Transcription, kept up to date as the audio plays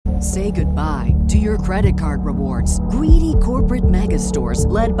Say goodbye to your credit card rewards. Greedy corporate mega stores,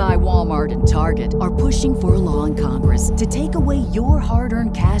 led by Walmart and Target, are pushing for a law in Congress to take away your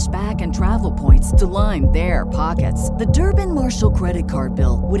hard-earned cash back and travel points to line their pockets. The Durbin-Marshall credit card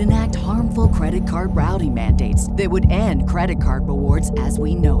bill would enact harmful credit card routing mandates that would end credit card rewards as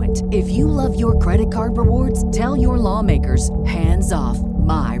we know it. If you love your credit card rewards, tell your lawmakers, hands off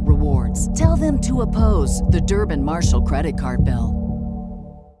my rewards. Tell them to oppose the Durbin-Marshall credit card bill.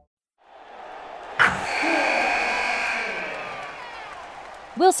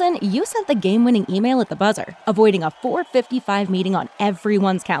 Wilson, you sent the game-winning email at the buzzer, avoiding a 4:55 meeting on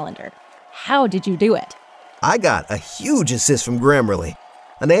everyone's calendar. How did you do it? I got a huge assist from Grammarly,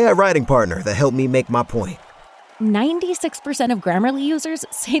 an AI writing partner that helped me make my point. 96% of Grammarly users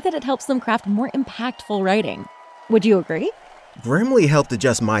say that it helps them craft more impactful writing. Would you agree? Grammarly helped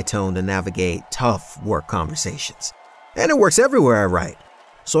adjust my tone to navigate tough work conversations. And it works everywhere I write,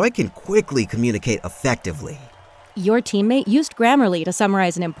 so I can quickly communicate effectively. Your teammate used Grammarly to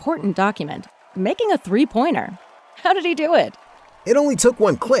summarize an important document, making a 3-pointer. How did he do it? It only took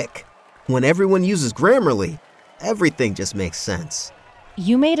one click. When everyone uses Grammarly, everything just makes sense.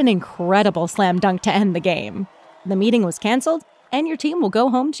 You made an incredible slam dunk to end the game. The meeting was canceled, and your team will go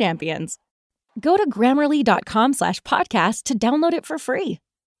home champions. Go to Grammarly.com/podcast to download it for free.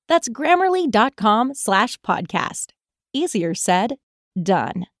 That's Grammarly.com/podcast. Easier said,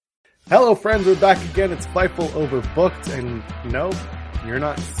 done. Hello, friends. We're back again. It's Fightful Overbooked, and no, you're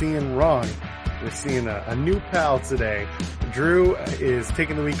not seeing wrong. We're seeing a new pal today. Drew is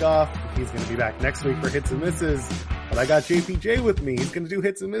taking the week off. He's going to be back next week for Hits and Misses. But I got JPJ with me. He's going to do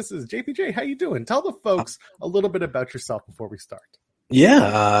Hits and Misses. JPJ, how you doing? Tell the folks a little bit about yourself before we start.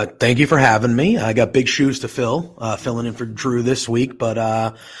 Yeah, thank you for having me. I got big shoes to fill, filling in for Drew this week. But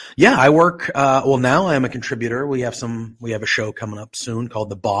yeah, I work. Now I am a contributor. We have a show coming up soon called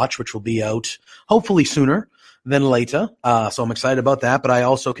The Botch, which will be out hopefully sooner than later. So I'm excited about that. But I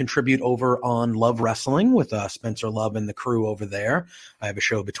also contribute over on Love Wrestling with Spencer Love and the crew over there. I have a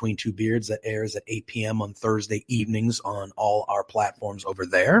show Between Two Beards that airs at 8 p.m. on Thursday evenings on all our platforms over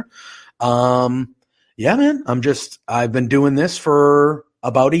there. Yeah, man, I've been doing this for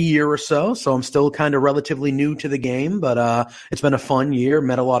about a year or so I'm still kind of relatively new to the game, but it's been a fun year.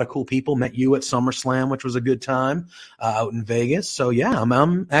 Met a lot of cool people. Met you at SummerSlam, which was a good time out in Vegas. So yeah,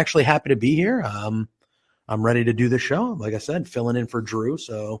 I'm actually happy to be here. I'm ready to do the show. Like I said, filling in for Drew.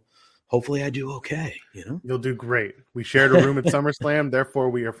 So hopefully I do okay. You'll do great. We shared a room at SummerSlam, therefore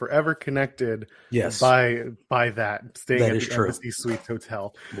we are forever connected. Yes, by that staying that at the true. Embassy Suites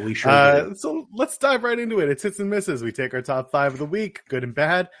Hotel. We sure do. So let's dive right into it. It's Hits and Misses. We take our top 5 of the week, good and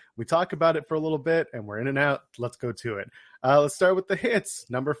bad. We talk about it for a little bit, and we're in and out. Let's go to it. Let's start with the hits.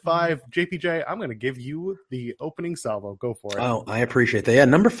 Number 5, JPJ. I'm going to give you the opening salvo. Go for it. Oh, I appreciate that. Yeah,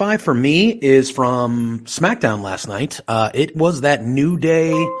 number 5 for me is from SmackDown last night. It was that New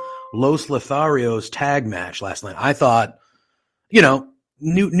Day Los Lotharios tag match last night. I thought,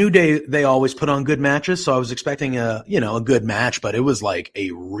 New Day, they always put on good matches, so I was expecting a good match, but it was like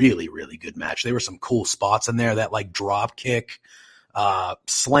a really, really good match. There were some cool spots in there, that like drop kick,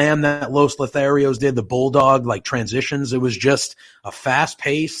 slam that Los Lotharios did, the bulldog like transitions. It was just a fast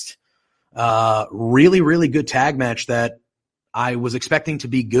paced, really, really good tag match that I was expecting to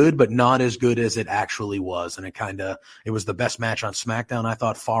be good, but not as good as it actually was. And it was the best match on SmackDown, I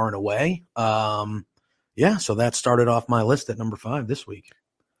thought, far and away. Yeah, so that started off my list at number 5 this week.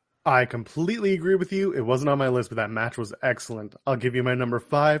 I completely agree with you. It wasn't on my list, but that match was excellent. I'll give you my number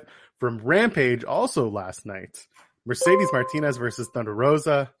 5 from Rampage, also last night. Mercedes Martinez versus Thunder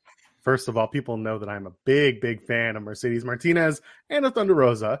Rosa. First of all, people know that I'm a big, big fan of Mercedes Martinez and of Thunder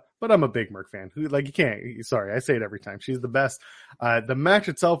Rosa, but I'm a big Merc fan. Sorry, I say it every time. She's the best. The match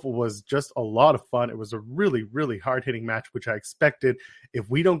itself was just a lot of fun. It was a really, really hard-hitting match, which I expected. If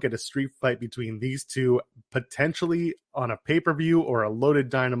we don't get a street fight between these two, potentially on a pay-per-view or a loaded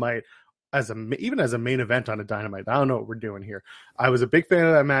Dynamite, even as a main event on a Dynamite, I don't know what we're doing here. I was a big fan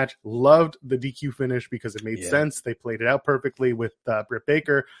of that match. Loved the DQ finish because it made sense. They played it out perfectly with Britt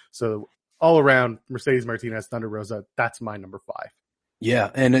Baker. So all around, Mercedes Martinez, Thunder Rosa, that's my number 5.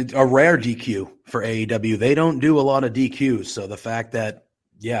 Yeah, and a rare DQ for AEW. They don't do a lot of DQs. So the fact that,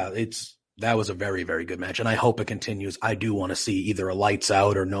 that was a very, very good match. And I hope it continues. I do want to see either a lights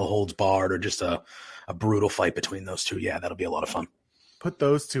out or no holds barred or just a brutal fight between those two. Yeah, that'll be a lot of fun. Put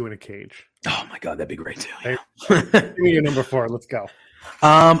those two in a cage. Oh my God, that'd be great too. Yeah. Give me your number 4. Let's go.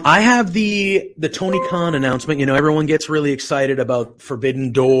 I have the Tony Khan announcement. Everyone gets really excited about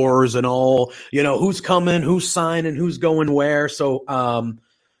Forbidden Doors and all, who's coming, who's signing, who's going where. So,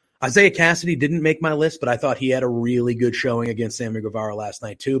 Isaiah Cassidy didn't make my list, but I thought he had a really good showing against Sammy Guevara last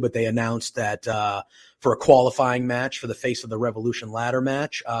night too. But they announced that for a qualifying match for the Face of the Revolution ladder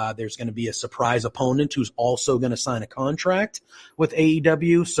match, there's going to be a surprise opponent who's also going to sign a contract with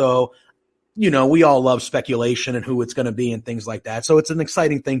AEW. So, we all love speculation and who it's going to be and things like that. So it's an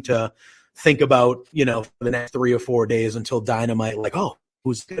exciting thing to think about, for the next 3 or 4 days until Dynamite, like, oh,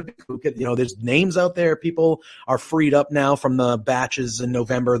 who's going to be, there's names out there. People are freed up now from the batches in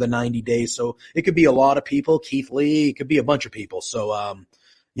November, the 90 days. So it could be a lot of people. Keith Lee, it could be a bunch of people. So,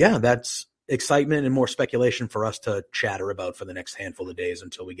 that's excitement and more speculation for us to chatter about for the next handful of days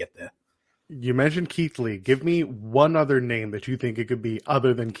until we get there. You mentioned Keith Lee. Give me one other name that you think it could be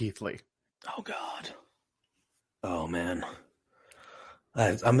other than Keith Lee. Oh, God. Oh, man.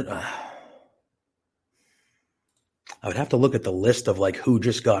 I would have to look at the list of who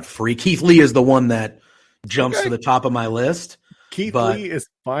just got free. Keith Lee is the one that jumps to the top of my list. Keith Lee is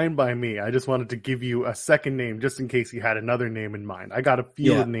fine by me. I just wanted to give you a second name just in case you had another name in mind. I got a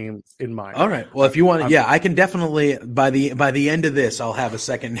few names in mind. All right. Well, if you want, I can definitely by the end of this, I'll have a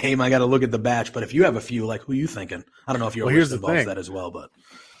second name. I got to look at the batch. But if you have a few, who are you thinking? I don't know if your list involves that as well, but.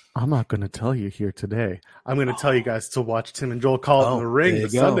 I'm not going to tell you here today. I'm going to tell you guys to watch Tim and Joel Call It in the Ring, the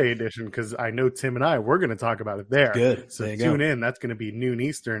Sunday edition, because I know Tim and we're going to talk about it there. Good. So tune in. That's going to be noon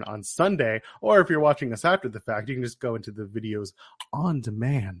Eastern on Sunday. Or if you're watching us after the fact, you can just go into the videos on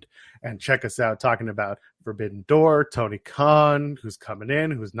demand and check us out talking about Forbidden Door, Tony Khan, who's coming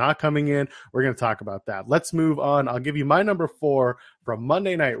in, who's not coming in. We're going to talk about that. Let's move on. I'll give you my number 4 from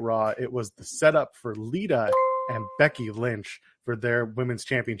Monday Night Raw. It was the setup for Lita and Becky Lynch for their women's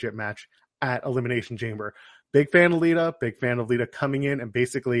championship match at Elimination Chamber. Big fan of Lita coming in and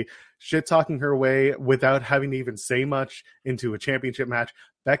basically shit-talking her way without having to even say much into a championship match.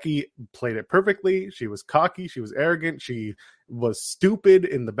 Becky played it perfectly. She was cocky. She was arrogant. She was stupid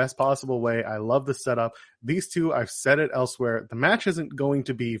in the best possible way. I love the setup. These two, I've said it elsewhere, the match isn't going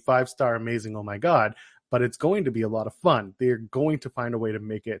to be 5-star amazing, oh my God, but it's going to be a lot of fun. They're going to find a way to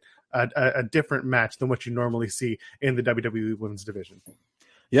make it a different match than what you normally see in the WWE Women's Division.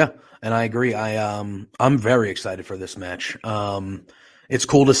 Yeah, and I agree. I'm very excited for this match. It's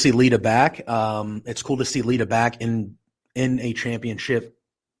cool to see Lita back. It's cool to see Lita back in a championship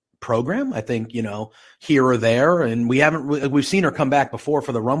program. I think, here or there, and we've seen her come back before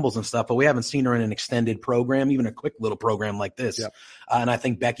for the Rumbles and stuff, but we haven't seen her in an extended program, even a quick little program like this. Yep. And I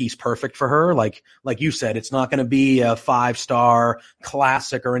think Becky's perfect for her. Like you said, it's not going to be a 5-star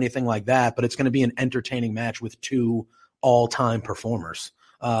classic or anything like that, but it's going to be an entertaining match with 2 all-time performers.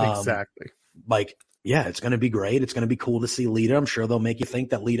 Exactly. It's going to be great. It's going to be cool to see Lita. I'm sure they'll make you think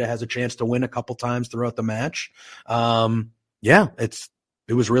that Lita has a chance to win a couple times throughout the match.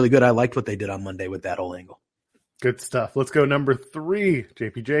 It was really good. I liked what they did on Monday with that whole angle. Good stuff. Let's go number 3.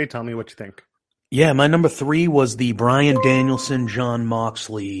 JPJ, tell me what you think. Yeah, my number 3 was the Bryan Danielson, Jon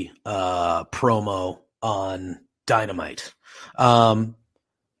Moxley promo on Dynamite. The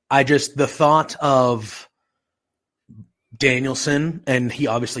thought of Danielson, and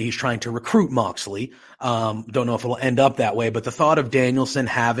he's trying to recruit Moxley. Don't know if it'll end up that way, but the thought of Danielson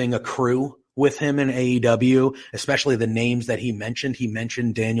having a crew with him in AEW, especially the names that he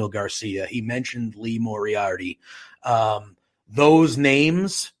mentioned Daniel Garcia, he mentioned Lee Moriarty, those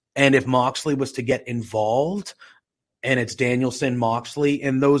names. And if Moxley was to get involved and it's Danielson, Moxley,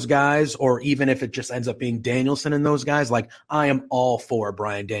 and those guys, or even if it just ends up being Danielson and those guys, I am all for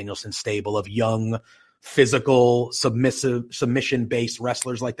Bryan Danielson's stable of young, physical, submission-based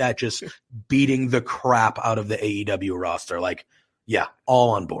wrestlers like that, just beating the crap out of the AEW roster. All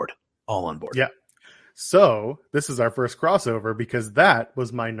on board. All on board. Yeah. So this is our first crossover because that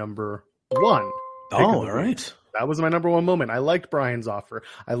was my number 1. All right. That was my number 1 moment. I liked Bryan's offer.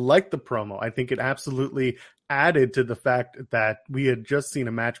 I liked the promo. I think it absolutely added to the fact that we had just seen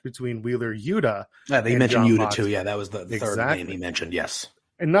a match between Wheeler Yuta. Yeah, they mentioned John Yuta Moxley. too. Yeah, that was the third name he mentioned. Yes.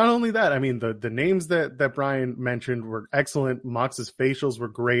 And not only that, I mean, the names that Bryan mentioned were excellent. Mox's facials were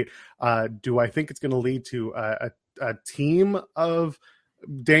great. Do I think it's going to lead to a team of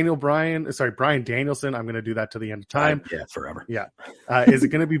Bryan Danielson? I'm going to do that to the end of time. Forever. Yeah. Is it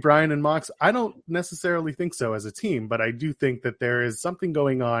going to be Bryan and Mox? I don't necessarily think so as a team, but I do think that there is something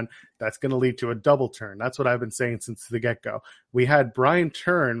going on that's going to lead to a double turn. That's what I've been saying since the get-go. We had Bryan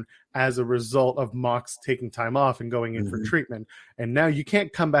turn as a result of Mox taking time off and going in for treatment. And now you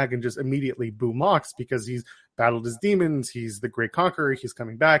can't come back and just immediately boo Mox because he's battled his demons. He's the great conqueror. He's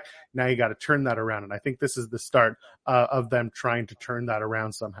coming back. Now you got to turn that around. And I think this is the start of them trying to turn that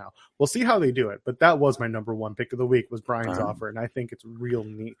around somehow. We'll see how they do it. But that was my number 1 pick of the week was Bryan's offer. And I think it's real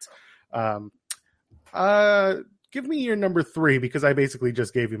neat. give me your number 3 because I basically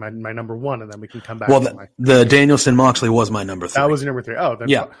just gave you my number 1, and then we can come back Well, to my. the Danielson Moxley was my number 3. That was your number 3. Oh, then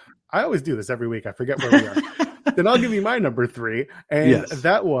yeah. I always do this every week. I forget where we are. Then I'll give you my number 3, and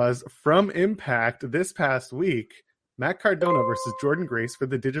that was from Impact this past week. Matt Cardona versus Jordan Grace for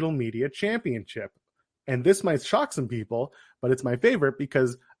the Digital Media Championship. And this might shock some people, but it's my favorite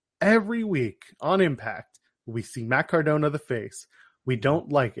because every week on Impact, we see Matt Cardona the face. We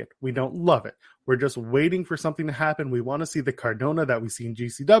don't like it. We don't love it. We're just waiting for something to happen. We want to see the Cardona that we see in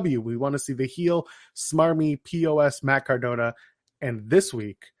GCW. We want to see the heel, smarmy, POS Matt Cardona. And this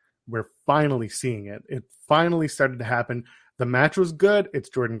week, we're finally seeing it. It finally started to happen. The match was good. It's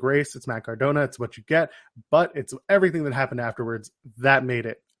Jordan Grace. It's Matt Cardona. It's what you get. But it's everything that happened afterwards that made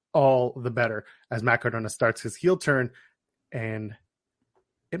it all the better as Matt Cardona starts his heel turn and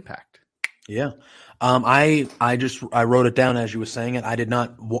Impact. Yeah. I wrote it down as you were saying it. I did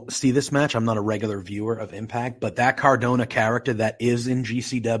not see this match. I'm not a regular viewer of Impact, but that Cardona character that is in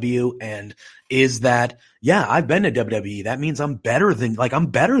GCW and is that, yeah, I've been to WWE. That means I'm better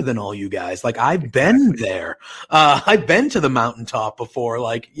than all you guys. Like I've been there. I've been to the mountaintop before.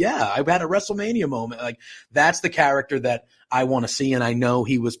 Like, yeah, I've had a WrestleMania moment. Like that's the character that I want to see. And I know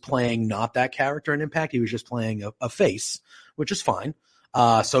he was playing not that character in Impact. He was just playing a face, which is fine.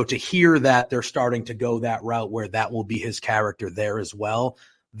 So to hear that they're starting to go that route where that will be his character there as well,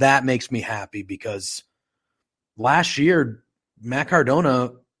 that makes me happy because last year, Matt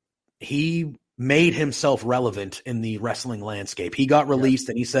Cardona, he made himself relevant in the wrestling landscape. He got released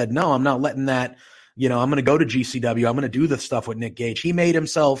and he said, no, I'm not letting that, I'm going to go to GCW. I'm going to do the stuff with Nick Gage. He made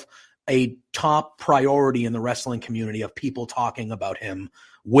himself a top priority in the wrestling community of people talking about him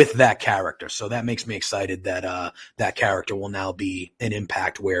with that character. So that makes me excited that that character will now be an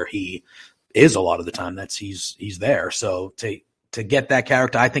Impact where he is a lot of the time. He's there. So to get that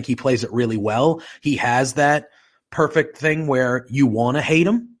character, I think he plays it really well. He has that perfect thing where you want to hate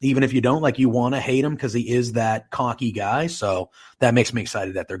him, even if you don't, like you want to hate him because he is that cocky guy. So that makes me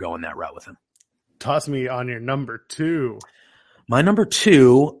excited that they're going that route with him. Toss me on your number 2. My number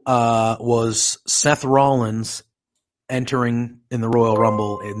 2 was Seth Rollins entering in the Royal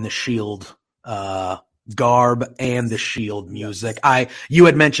Rumble in the Shield garb and the Shield music. Yes. You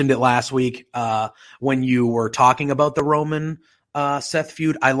had mentioned it last week when you were talking about the Roman Seth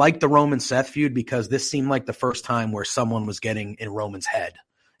feud. I liked the Roman Seth feud because this seemed like the first time where someone was getting in Roman's head.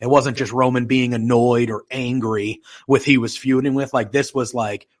 It wasn't just Roman being annoyed or angry with he was feuding with. Like this was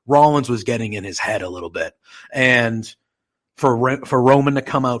like Rollins was getting in his head a little bit. And for Roman to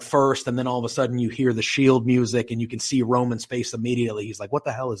come out first, and then all of a sudden you hear the Shield music and you can see Roman's face immediately. He's like, what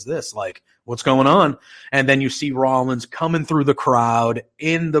the hell is this? Like, what's going on? And then you see Rollins coming through the crowd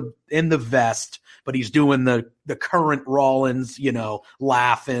in the vest, but he's doing the current Rollins,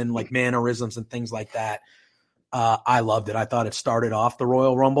 laughing, like mannerisms and things like that. I loved it. I thought it started off the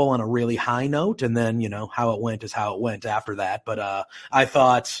Royal Rumble on a really high note, and then, how it went is how it went after that. But I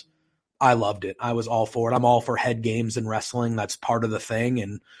thought I loved it. I was all for it. I'm all for head games in wrestling. That's part of the thing.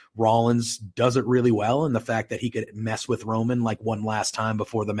 And Rollins does it really well. And the fact that he could mess with Roman like one last time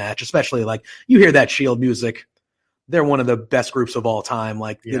before the match, especially like you hear that Shield music. They're one of the best groups of all time.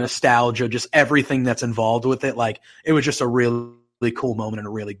 Like the nostalgia, just everything that's involved with it. Like it was just a really, really cool moment and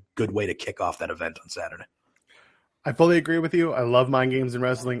a really good way to kick off that event on Saturday. I fully agree with you. I love mind games in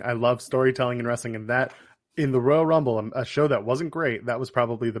wrestling. I love storytelling in wrestling, and that in the Royal Rumble, a show that wasn't great, that was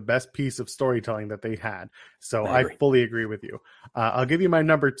probably the best piece of storytelling that they had. So I fully agree with you. I'll give you my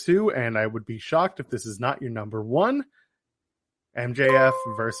number 2, and I would be shocked if this is not your number 1. MJF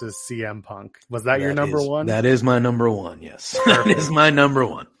versus CM Punk. Was that your number 1? That is my number 1, yes. That is my number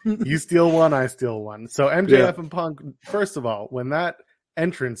 1. You steal one, I steal one. So MJF and Punk, first of all, when that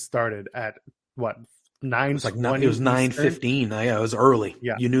entrance started at what, 9? It was 9:15. Yeah, it was early.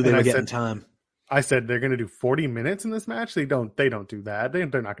 Yeah, you knew they were getting time. I said they're going to do 40 minutes in this match. They don't do that. They're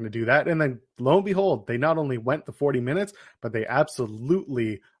not going to do that. And then lo and behold, they not only went the 40 minutes, but they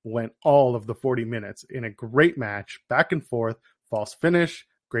absolutely went all of the 40 minutes in a great match, back and forth, false finish,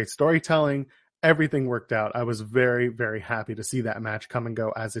 great storytelling. Everything worked out. I was very, very happy to see that match come and go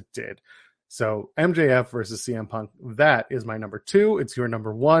as it did. So MJF versus CM Punk, that is my number 2. It's your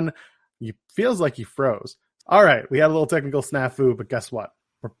number 1. Feels like you froze. All right. We had a little technical snafu, but guess what?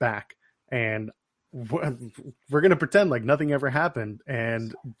 We're back. And we're going to pretend like nothing ever happened.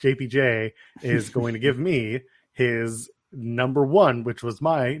 And JPJ is going to give me his number 1, which was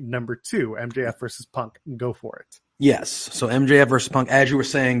my number 2, MJF versus Punk. Go for it. Yes. So MJF versus Punk, as you were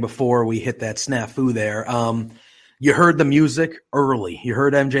saying before we hit that snafu there. you heard the music early. You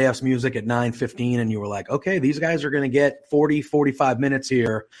heard MJF's music at 9:15 and you were like, okay, these guys are going to get 40, 45 minutes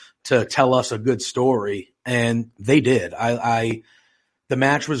here to tell us a good story. And they did. The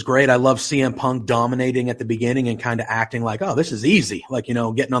match was great. I love CM Punk dominating at the beginning and kind of acting like, oh, this is easy. Like,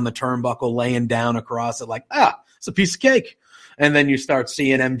 getting on the turnbuckle, laying down across it like, it's a piece of cake. And then you start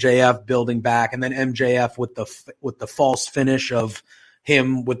seeing MJF building back, and then MJF with the false finish of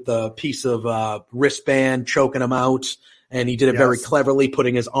him with the piece of wristband choking him out. And he did it very cleverly,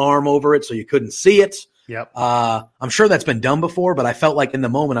 putting his arm over it so you couldn't see it. Yep. I'm sure that's been done before, but I felt like in the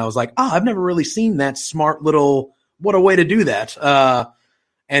moment I was like, I've never really seen that smart little, what a way to do that.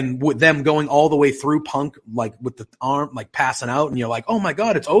 And with them going all the way through Punk, like with the arm, like passing out, and you're like, oh my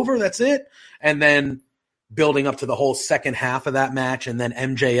God, it's over. That's it. And then building up to the whole second half of that match. And then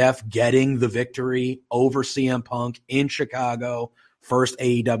MJF getting the victory over CM Punk in Chicago. First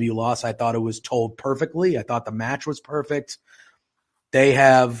AEW loss. I thought it was told perfectly. I thought the match was perfect. They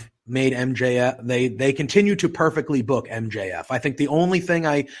have made MJF, they continue to perfectly book MJF. I think the only thing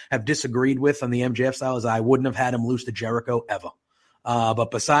I have disagreed with on the MJF style is I wouldn't have had him lose to Jericho ever.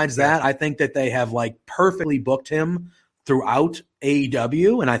 But besides that, I think that they have like perfectly booked him throughout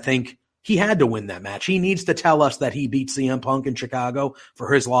AEW. And I think he had to win that match. He needs to tell us that he beat CM Punk in Chicago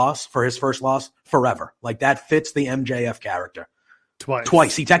for his first loss forever. Like that fits the MJF character.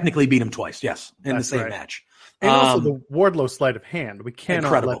 Twice. He technically beat him twice. Yes. In the same match. And also the Wardlow sleight of hand. We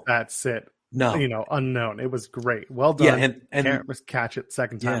cannot let that sit. No. Unknown. It was great. Well done. Yeah. And can't catch it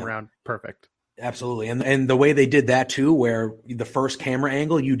second time around. Perfect. Absolutely. And the way they did that too, where the first camera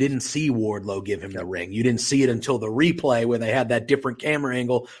angle, you didn't see Wardlow give him the ring. You didn't see it until the replay where they had that different camera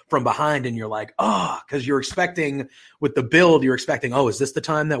angle from behind, and you're like, because you're expecting with the build, you're expecting, is this the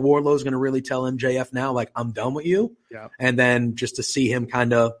time that Wardlow's going to really tell MJF now, like, I'm done with you? Yeah. And then just to see him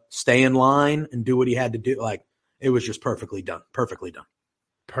kind of stay in line and do what he had to do, like, it was just perfectly done. Perfectly done.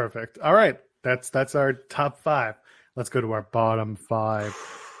 Perfect. All right. That's our top 5. Let's go to our bottom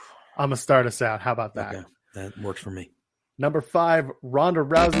 5. I'm going to start us out. How about that? Okay. That works for me. Number 5, Ronda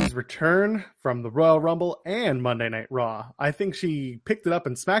Rousey's return from the Royal Rumble and Monday Night Raw. I think she picked it up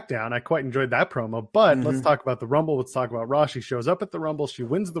in SmackDown. I quite enjoyed that promo, but let's talk about the Rumble. Let's talk about Raw. She shows up at the Rumble. She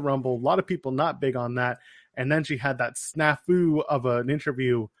wins the Rumble. A lot of people not big on that. And then she had that snafu of an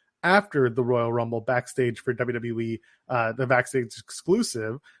interview after the Royal Rumble backstage for WWE, the backstage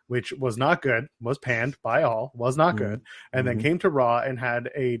exclusive, which was not good, was panned by all, was not good, and then came to Raw and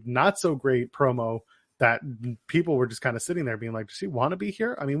had a not so great promo that people were just kind of sitting there being like, does she want to be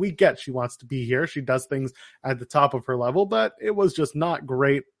here? I mean, we get she wants to be here. She does things at the top of her level, but it was just not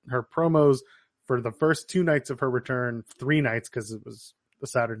great. Her promos for the first 2 nights of her return, 3 nights, because it was the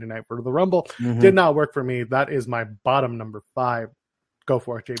Saturday night for the Rumble, did not work for me. That is my bottom number 5. Go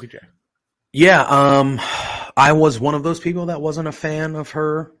for it, JBJ. Yeah, I was one of those people that wasn't a fan of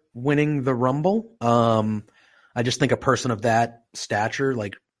her winning the Rumble. I just think a person of that stature,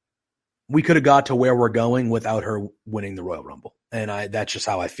 like, we could have got to where we're going without her winning the Royal Rumble. And that's just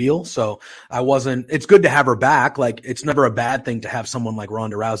how I feel. So it's good to have her back. Like, it's never a bad thing to have someone like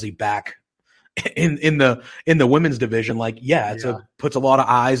Ronda Rousey back in the women's division. Like, puts a lot of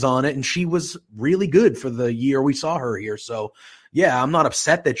eyes on it. And she was really good for the year we saw her here. So yeah, I'm not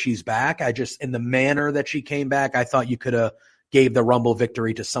upset that she's back. I just, in the manner that she came back, I thought you could have gave the Rumble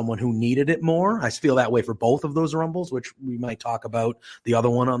victory to someone who needed it more. I feel that way for both of those Rumbles, which we might talk about the other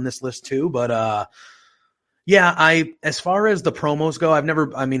one on this list too. But as far as the promos go,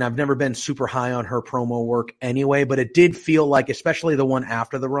 I've never been super high on her promo work anyway, but it did feel like, especially the one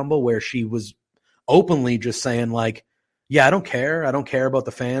after the Rumble where she was openly just saying like, yeah, I don't care. I don't care about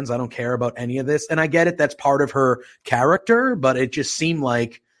the fans. I don't care about any of this. And I get it. That's part of her character, but it just seemed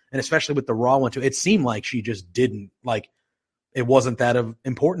like, and especially with the Raw one too, it seemed like she just didn't, like, it wasn't that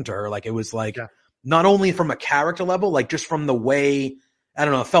important to her. Like, it was like, not only from a character level, like just from the way, I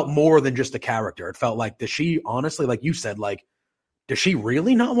don't know, it felt more than just a character. It felt like, does she honestly, like you said, like, does she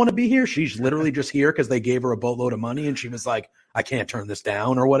really not want to be here? She's literally just here because they gave her a boatload of money and she was like, I can't turn this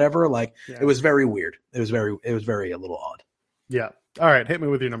down or whatever. Like, it was very weird. It was very a little odd. Yeah. All right. Hit me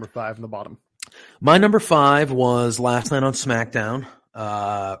with your number 5 in the bottom. My number 5 was last night on SmackDown.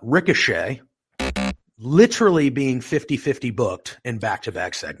 Ricochet literally being 50-50 booked in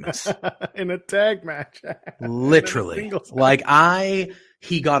back-to-back segments. In a tag match. Literally. Like,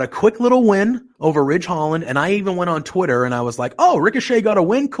 he got a quick little win over Ridge Holland, and I even went on Twitter and I was like, oh, Ricochet got a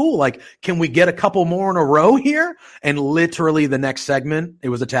win? Cool. Like, can we get a couple more in a row here? And literally the next segment, it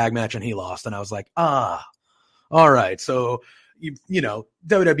was a tag match and he lost. And I was like, all right. So, you know,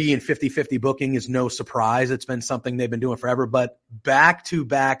 WWE and 50-50 booking is no surprise. It's been something they've been doing forever, but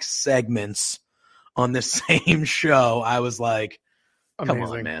back-to-back segments on this same show, I was like, come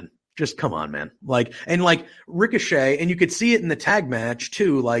Amazing. on, man. Just come on, man. Like Ricochet, and you could see it in the tag match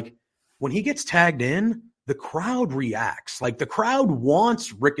too. Like when he gets tagged in, the crowd reacts. Like the crowd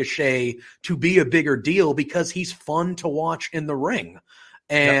wants Ricochet to be a bigger deal because he's fun to watch in the ring.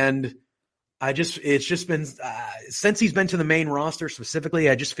 And it's just been, since he's been to the main roster specifically,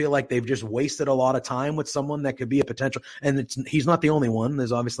 I just feel like they've just wasted a lot of time with someone that could be a potential, and he's not the only one.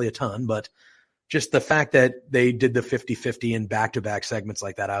 There's obviously a ton, but just the fact that they did the 50-50 in back-to-back segments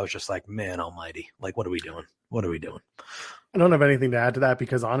like that, I was just like, man almighty, like, what are we doing? What are we doing? I don't have anything to add to that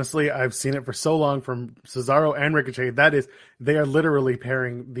because honestly, I've seen it for so long from Cesaro and Ricochet. They are literally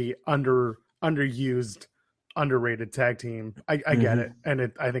pairing the underused, underrated tag team. I get it,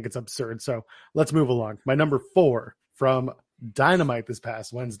 and I think it's absurd. So let's move along. My number 4 from Dynamite this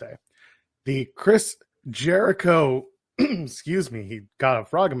past Wednesday, the Chris Jericho. Excuse me, he got a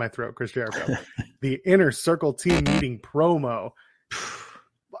frog in my throat. Chris Jericho, the Inner Circle team meeting promo.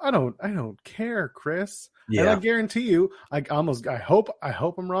 I don't care, Chris. Yeah. And I guarantee you, I hope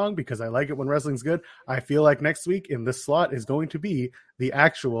I'm wrong because I like it when wrestling's good. I feel like next week in this slot is going to be the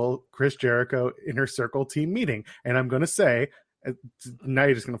actual Chris Jericho Inner Circle team meeting. And I'm going to say, now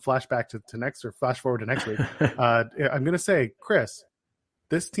you're just going to flash back to next or flash forward to next week. I'm going to say, Chris,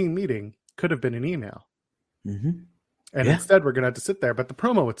 this team meeting could have been an email. Mm-hmm. And instead, we're going to have to sit there. But the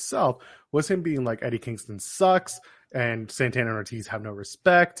promo itself was him being like, Eddie Kingston sucks and Santana and Ortiz have no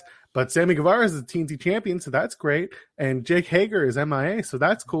respect. But Sammy Guevara is the TNT champion, so that's great. And Jake Hager is MIA, so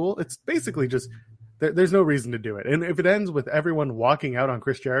that's cool. It's basically just, there's no reason to do it. And if it ends with everyone walking out on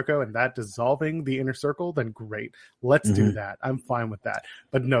Chris Jericho and that dissolving the Inner Circle, then great. Let's do that. I'm fine with that.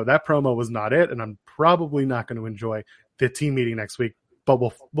 But no, that promo was not it. And I'm probably not going to enjoy the team meeting next week. But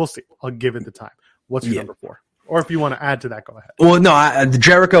we'll see. I'll give it the time. What's your number 4? Or if you want to add to that, go ahead. Well, no, the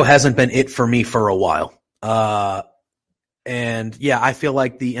Jericho hasn't been it for me for a while. And I feel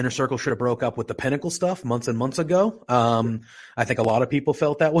like the Inner Circle should have broke up with the Pinnacle stuff months and months ago. I think a lot of people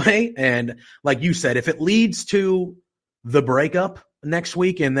felt that way. And like you said, if it leads to the breakup next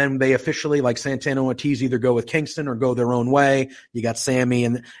week and then they officially, like Santana and Ortiz, either go with Kingston or go their own way, you got Sammy.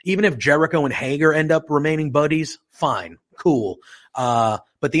 And even if Jericho and Hager end up remaining buddies, fine, cool.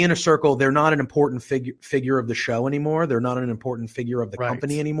 But the Inner Circle, they're not an important figure of the show anymore. They're not an important figure of the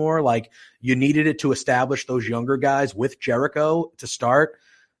company anymore. Like, you needed it to establish those younger guys with Jericho to start.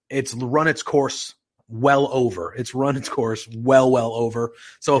 It's run its course well over. It's run its course well over.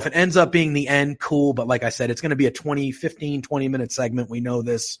 So if it ends up being the end, cool. But like I said, it's going to be a 20-minute segment. We know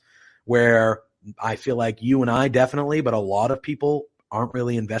this, where I feel like you and I definitely, but a lot of people aren't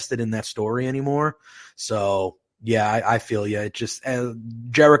really invested in that story anymore. So yeah, I feel you. It just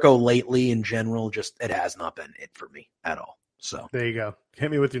Jericho lately in general, it has not been it for me at all. So there you go.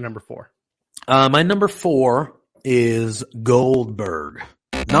 Hit me with your number 4. My number 4 is Goldberg.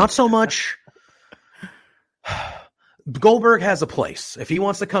 Not so much. Goldberg has a place. If he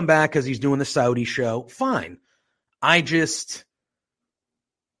wants to come back because he's doing the Saudi show, fine.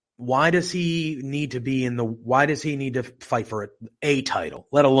 Why does he need to fight for a title,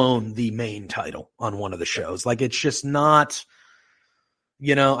 let alone the main title on one of the shows? Like, it's just not,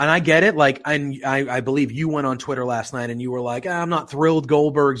 and I get it. Like, I believe you went on Twitter last night and you were like, I'm not thrilled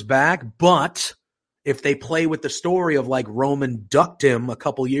Goldberg's back, but if they play with the story of like Roman ducked him a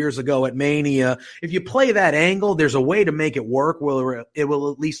couple years ago at Mania, if you play that angle, there's a way to make it work where it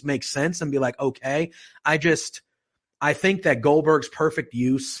will at least make sense and be like, okay, I think that Goldberg's perfect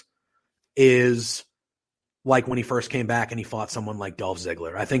use is like when he first came back and he fought someone like Dolph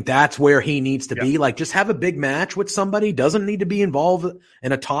Ziggler. I think that's where he needs to be. Like, just have a big match with somebody. Doesn't need to be involved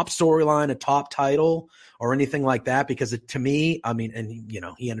in a top storyline, a top title, or anything like that. Because to me, I mean, and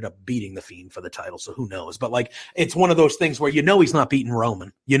he ended up beating the Fiend for the title, so who knows? But like, it's one of those things where he's not beating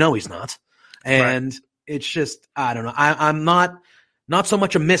Roman. He's not, and it's just, I don't know. I'm not so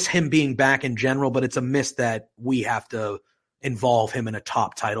much a miss him being back in general, but it's a miss that we have to involve him in a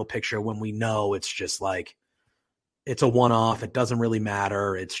top title picture when we know it's just like, it's a one-off. It doesn't really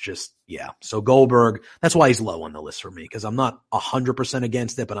matter. It's just, So Goldberg, that's why he's low on the list for me, because I'm not 100%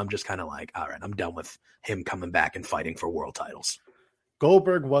 against it, but I'm just kind of like, all right, I'm done with him coming back and fighting for world titles.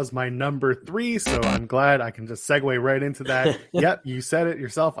 Goldberg was my number 3, so I'm glad I can just segue right into that. Yep, you said it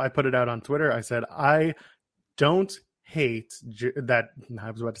yourself. I put it out on Twitter. I said, I don't hate that.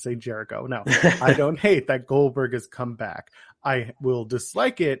 I was about to say Jericho. No, I don't hate that Goldberg has come back. I will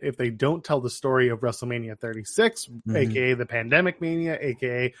dislike it if they don't tell the story of WrestleMania 36, aka the Pandemic Mania,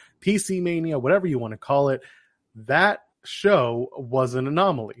 aka PC Mania, whatever you want to call it. That show was an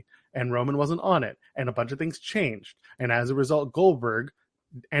anomaly, and Roman wasn't on it, and a bunch of things changed. And as a result, Goldberg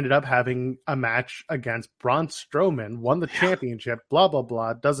ended up having a match against Braun Strowman, won the championship, blah, blah,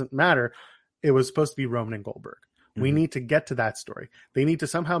 blah. Doesn't matter. It was supposed to be Roman and Goldberg. We need to get to that story. They need to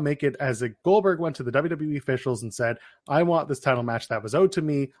somehow make it as if Goldberg went to the WWE officials and said, I want this title match that was owed to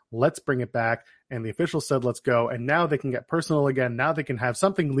me. Let's bring it back. And the officials said, let's go. And now they can get personal again. Now they can have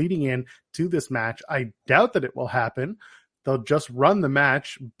something leading in to this match. I doubt that it will happen. They'll just run the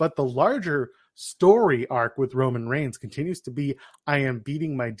match. But the larger story arc with Roman Reigns continues to be, I am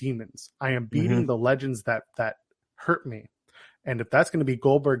beating my demons. I am beating the legends that hurt me. And if that's going to be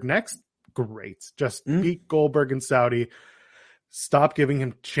Goldberg next, great. Just beat Goldberg in Saudi. Stop giving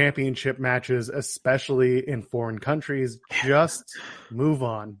him championship matches, especially in foreign countries. Just move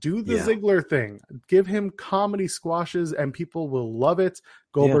on. Do the Ziggler thing. Give him comedy squashes and people will love it.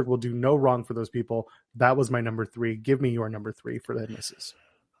 Goldberg will do no wrong for those people. That was my number 3. Give me your number 3 for the misses.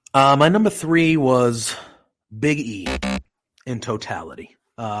 My number 3 was Big E in totality.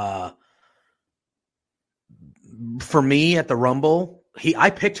 For me at the Rumble, I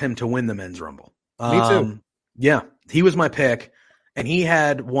picked him to win the men's Rumble. Me too. Yeah, he was my pick, and he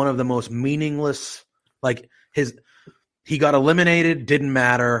had one of the most meaningless. He got eliminated, didn't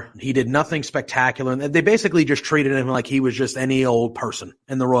matter. He did nothing spectacular. And they basically just treated him like he was just any old person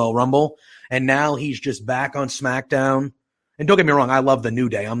in the Royal Rumble. And now he's just back on SmackDown. And don't get me wrong, I love the New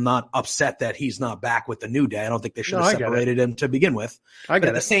Day. I'm not upset that he's not back with the New Day. I don't think they should have separated him to begin with. But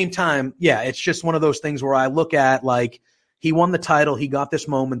at the same time, it's just one of those things where I look at he won the title. He got this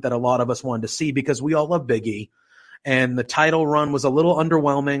moment that a lot of us wanted to see because we all love Big E. And the title run was a little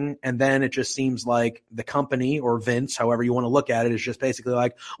underwhelming. And then it just seems like the company or Vince, however you want to look at it, is just basically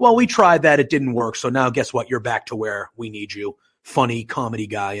like, well, we tried that. It didn't work. So now guess what? You're back to where we need you. Funny comedy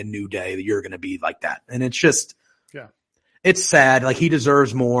guy in New Day. You're going to be like that. And it's just, it's sad. He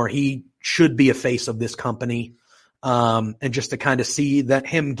deserves more. He should be a face of this company. And just to kind of see that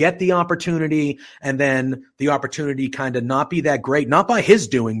him get the opportunity and then the opportunity kind of not be that great, not by his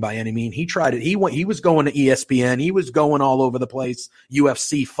doing by any means. He tried it. He was going to ESPN. He was going all over the place,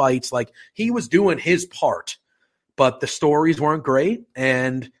 UFC fights. He was doing his part, but the stories weren't great.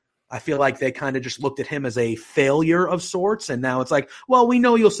 And I feel like they kind of just looked at him as a failure of sorts. And now it's like, well, we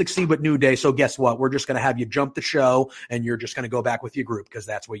know you'll succeed with New Day. So guess what? We're just going to have you jump the show and you're just going to go back with your group because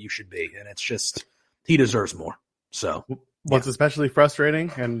that's where you should be. And it's just, he deserves more. So what's especially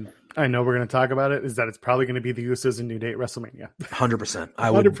frustrating, and I know we're going to talk about it, is that it's probably going to be the Usos and New Day at WrestleMania. 100%.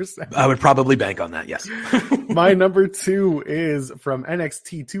 100%. I would probably bank on that. Yes. My number 2 is from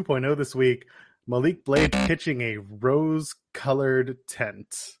NXT 2.0 this week. Malik Blade pitching a rose-colored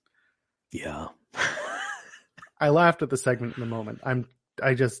tent. Yeah. I laughed at the segment in the moment. I don't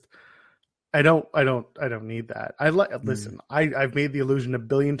need that. Listen, I've made the illusion a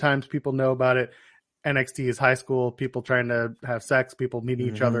billion times. People know about it. NXT is high school, people trying to have sex, people meeting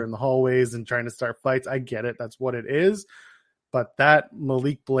each other in the hallways and trying to start fights. I get it. That's what it is. But that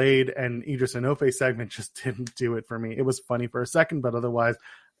Malik Blade and Idris Enofe segment just didn't do it for me. It was funny for a second, but otherwise,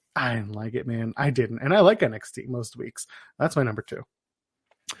 I didn't like it, man. I didn't. And I like NXT most weeks. That's my number 2.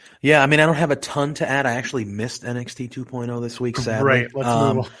 Yeah, I mean, I don't have a ton to add. I actually missed NXT 2.0 this week, sadly. Right, let's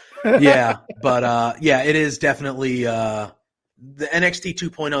move on. It is definitely the NXT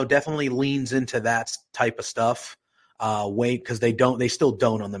 2.0 definitely leans into that type of stuff. Because they still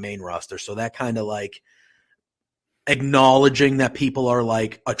don't on the main roster. So that kind of acknowledging that people are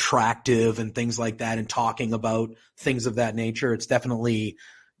attractive and things like that and talking about things of that nature. It's definitely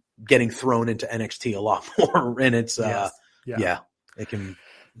getting thrown into NXT a lot more. And it's, it can.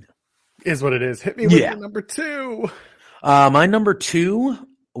 Is what it is. Hit me with your number 2. My number 2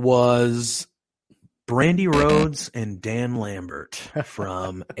 was Brandy Rhodes and Dan Lambert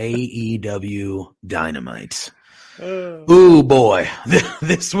from AEW Dynamite. Ooh, boy.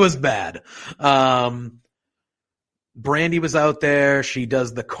 This was bad. Brandy was out there. She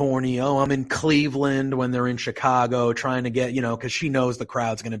does the corny, I'm in Cleveland when they're in Chicago trying to get, because she knows the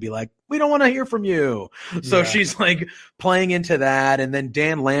crowd's going to be like, we don't want to hear from you. So she's playing into that. And then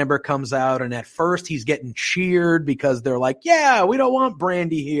Dan Lambert comes out, and at first he's getting cheered because they're like, yeah, we don't want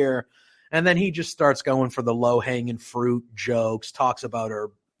Brandy here. And then he just starts going for the low-hanging fruit jokes, talks about her,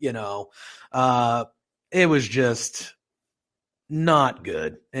 it was just not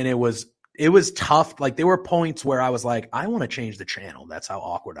good. And it was tough. There were points where I was like, I want to change the channel. That's how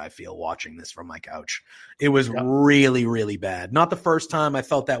awkward I feel watching this from my couch. It was really, really bad. Not the first time I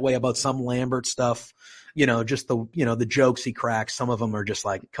felt that way about some Lambert stuff, just the jokes he cracks. Some of them are just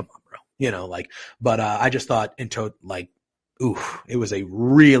like, come on, bro, but I just thought it was a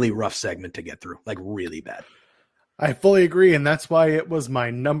really rough segment to get through, really bad. I fully agree, and that's why it was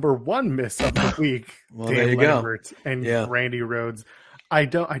my number 1 miss of the week. Well, Dan there you Lambert go. And Brandy Rhodes. I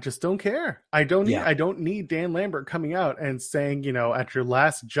just don't care. I don't need Dan Lambert coming out and saying, at your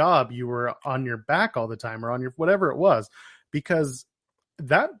last job, you were on your back all the time or on your, whatever it was, because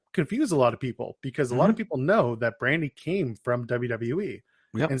that confused a lot of people, because a lot of people know that Brandy came from WWE.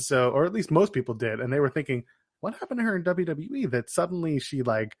 Yep. And so, or at least most people did. And they were thinking, what happened to her in WWE that suddenly she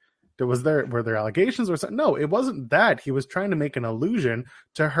were there allegations or something? No, it wasn't that. He was trying to make an allusion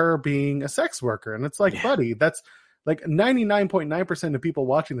to her being a sex worker. And it's like, buddy, that's, 99.9% of people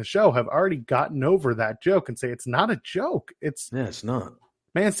watching the show have already gotten over that joke and say it's not a joke. It's not.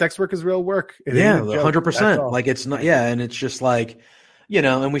 Man, sex work is real work. It 100%. It's not. Yeah, and it's just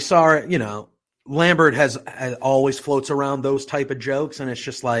and we saw it. Lambert has always floats around those type of jokes, and it's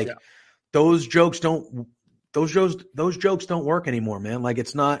just those jokes don't work anymore, man.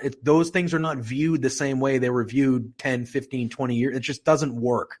 It's not. Those things are not viewed the same way they were viewed 10, 15, 20 years. It just doesn't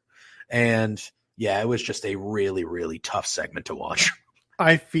work, and. Yeah, it was just a really, really tough segment to watch.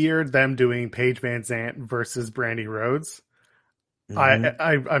 I feared them doing Paige Van Zant versus Brandy Rhodes.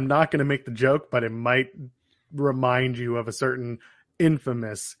 I'm not going to make the joke, but it might remind you of a certain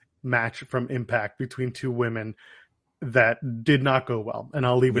infamous match from Impact between two women that did not go well. And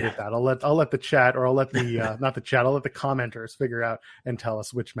I'll leave it at that. I'll let the chat, or I'll let the not the chat, I'll let the commenters figure out and tell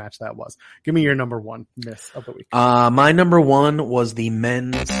us which match that was. Give me your number one miss of the week. My number one was the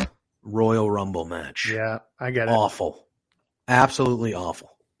men's Royal Rumble match. Yeah, I get it. Awful. Absolutely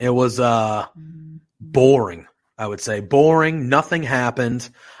awful. It was boring, I would say. Boring. Nothing happened.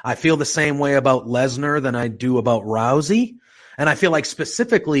 I feel the same way about Lesnar than I do about Rousey. And I feel like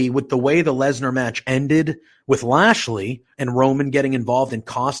specifically with the way the Lesnar match ended with Lashley and Roman getting involved and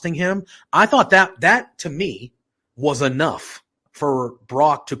costing him, I thought that to me was enough for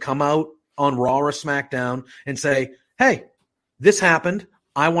Brock to come out on Raw or SmackDown and say, hey, this happened.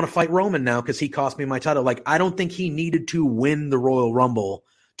 I want to fight Roman now because he cost me my title. I don't think he needed to win the Royal Rumble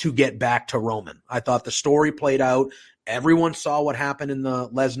to get back to Roman. I thought the story played out. Everyone saw what happened in the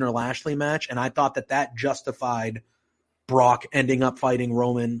Lesnar-Lashley match, and I thought that justified Brock ending up fighting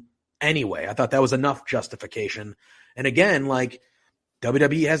Roman anyway. I thought that was enough justification. And again,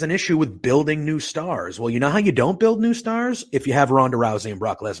 WWE has an issue with building new stars. Well, you know how you don't build new stars? If you have Ronda Rousey and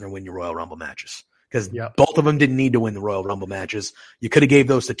Brock Lesnar win your Royal Rumble matches. Because both of them didn't need to win the Royal Rumble matches. You could have gave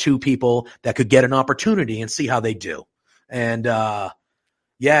those to two people that could get an opportunity and see how they do. And and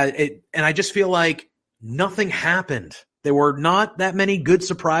I just feel like nothing happened. There were not that many good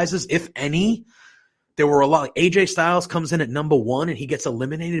surprises, if any. There were a lot. AJ Styles comes in at number one and he gets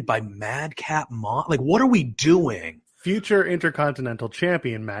eliminated by Madcap Moss. What are we doing? Future Intercontinental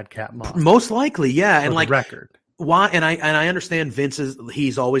Champion Madcap Moss. Most likely, yeah. And record. Why? And I understand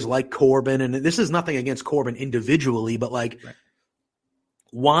he's always liked Corbin, and this is nothing against Corbin individually, but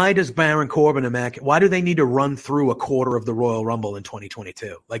why does Baron Corbin and why do they need to run through a quarter of the Royal Rumble in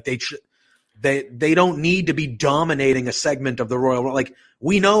 2022? They don't need to be dominating a segment of the Royal Rumble.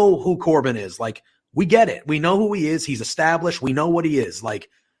 We know who Corbin is. We get it. We know who he is. He's established. We know what he is.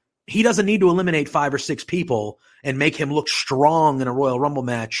 He doesn't need to eliminate 5 or 6 people and make him look strong in a Royal Rumble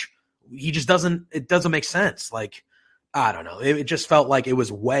match. He just doesn't. It doesn't make sense. I don't know. It just felt like it was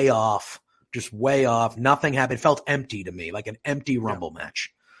way off. Just way off. Nothing happened. It felt empty to me, like an empty Rumble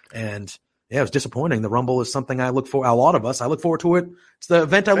match. And it was disappointing. The Rumble is something I look for. A lot of us. I look forward to it. It's the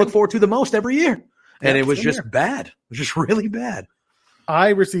event I look forward to the most every year. And it was just bad. It was just really bad. I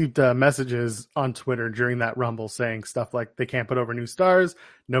received messages on Twitter during that Rumble saying stuff like they can't put over new stars.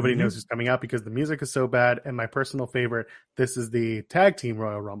 Nobody knows who's coming out because the music is so bad. And my personal favorite, this is the tag team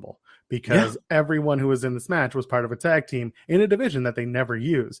Royal Rumble because everyone who was in this match was part of a tag team in a division that they never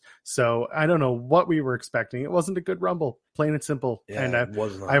use. So I don't know what we were expecting. It wasn't a good Rumble, plain and simple. Yeah, and it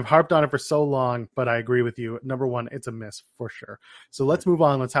was not. I've harped on it for so long, but I agree with you. Number one, it's a miss for sure. So let's move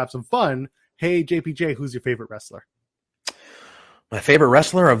on. Let's have some fun. Hey, JPJ, who's your favorite wrestler? My favorite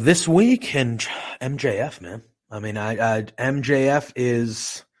wrestler of this week, and MJF, man. I mean,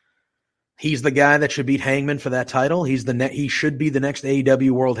 MJF he's the guy that should beat Hangman for that title. He should be the next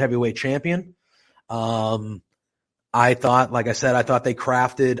AEW World Heavyweight Champion. I thought, like I said, I thought they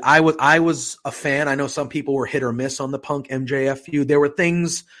crafted. I was a fan. I know some people were hit or miss on the Punk MJF feud. There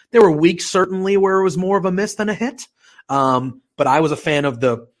were weeks certainly where it was more of a miss than a hit. But I was a fan of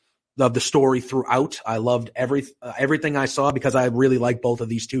the story throughout. I loved everything I saw because I really like both of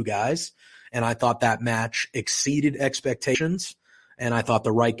these two guys. And I thought that match exceeded expectations. And I thought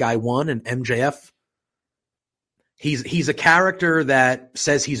the right guy won. And MJF, he's a character that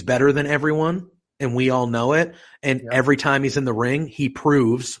says he's better than everyone. And we all know it. And every time he's in the ring, he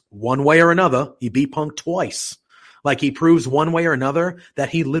proves one way or another, he beat Punk twice. He proves one way or another that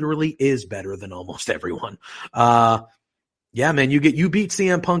he literally is better than almost everyone. Yeah, man, you beat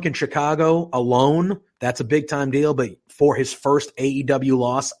CM Punk in Chicago alone. That's a big time deal. But for his first AEW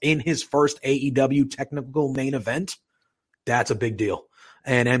loss in his first AEW technical main event, that's a big deal.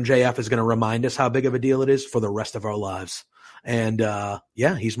 And MJF is going to remind us how big of a deal it is for the rest of our lives. And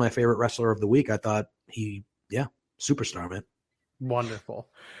yeah, he's my favorite wrestler of the week. I thought superstar, man. Wonderful.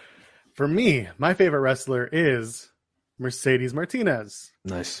 For me, my favorite wrestler is Mercedes Martinez.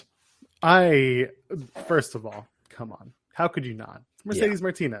 Nice. First of all, come on. How could you not? Mercedes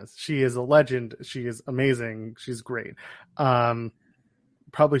Martinez. She is a legend. She is amazing. She's great.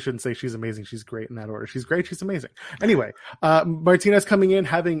 Probably shouldn't say she's amazing. She's great in that order. She's great. She's amazing. Anyway, Martinez coming in,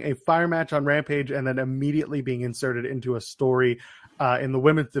 having a fire match on Rampage, and then immediately being inserted into a story in the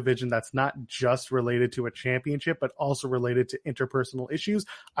women's division that's not just related to a championship, but also related to interpersonal issues.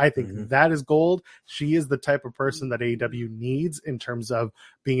 I think that is gold. She is the type of person that AEW needs in terms of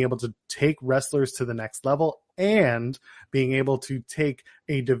being able to take wrestlers to the next level and being able to take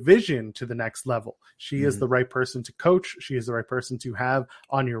a division to the next level. She is the right person to coach. She is the right person to have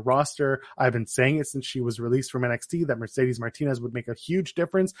on your roster. I've been saying it since she was released from NXT that Mercedes Martinez would make a huge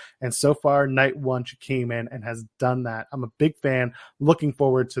difference. And so far, night one, she came in and has done that. I'm a big fan. Looking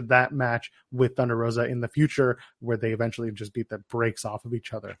forward to that match with Thunder Rosa in the future where they eventually just beat the brakes off of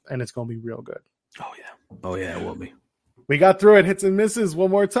each other. And it's going to be real good. Oh, yeah, it will be. We got through it. Hits and misses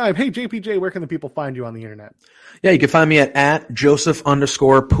one more time. Hey, JPJ, where can the people find you on the internet? Yeah, you can find me at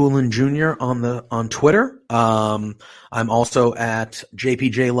Joseph_Poulin Jr. on Twitter. I'm also at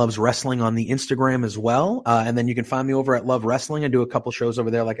JPJ Loves Wrestling on the Instagram as well. And then you can find me over at Love Wrestling. I do a couple shows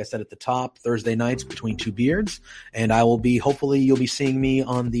over there, like I said at the top, Thursday nights between two beards. And hopefully you'll be seeing me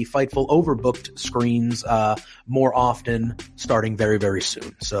on the Fightful Overbooked screens more often starting very, very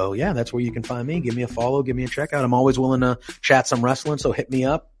soon. So yeah, that's where you can find me. Give me a follow, give me a check out. I'm always willing to chat some wrestling. So hit me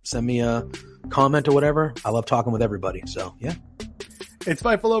up, send me a comment or whatever. I love talking with everybody. So yeah. It's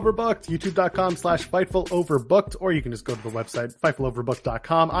Fightful Overbooked, youtube.com/Fightful Overbooked, or you can just go to the website,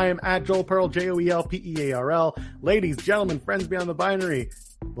 FightfulOverbooked.com. I am at Joel Pearl, JoelPearl. Ladies, gentlemen, friends beyond the binary.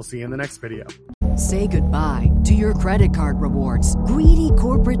 We'll see you in the next video. Say goodbye to your credit card rewards. Greedy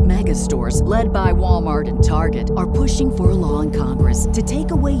corporate mega stores, led by Walmart and Target, are pushing for a law in Congress to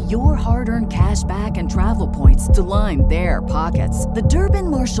take away your hard-earned cash back and travel points to line their pockets. The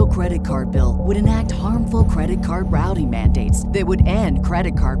Durbin-Marshall credit card bill would enact harmful credit card routing mandates that would end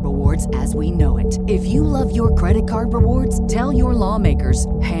credit card rewards as we know it. If you love your credit card rewards, tell your lawmakers,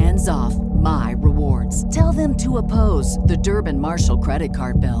 hands off my rewards. Tell them to oppose the Durbin-Marshall credit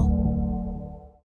card bill.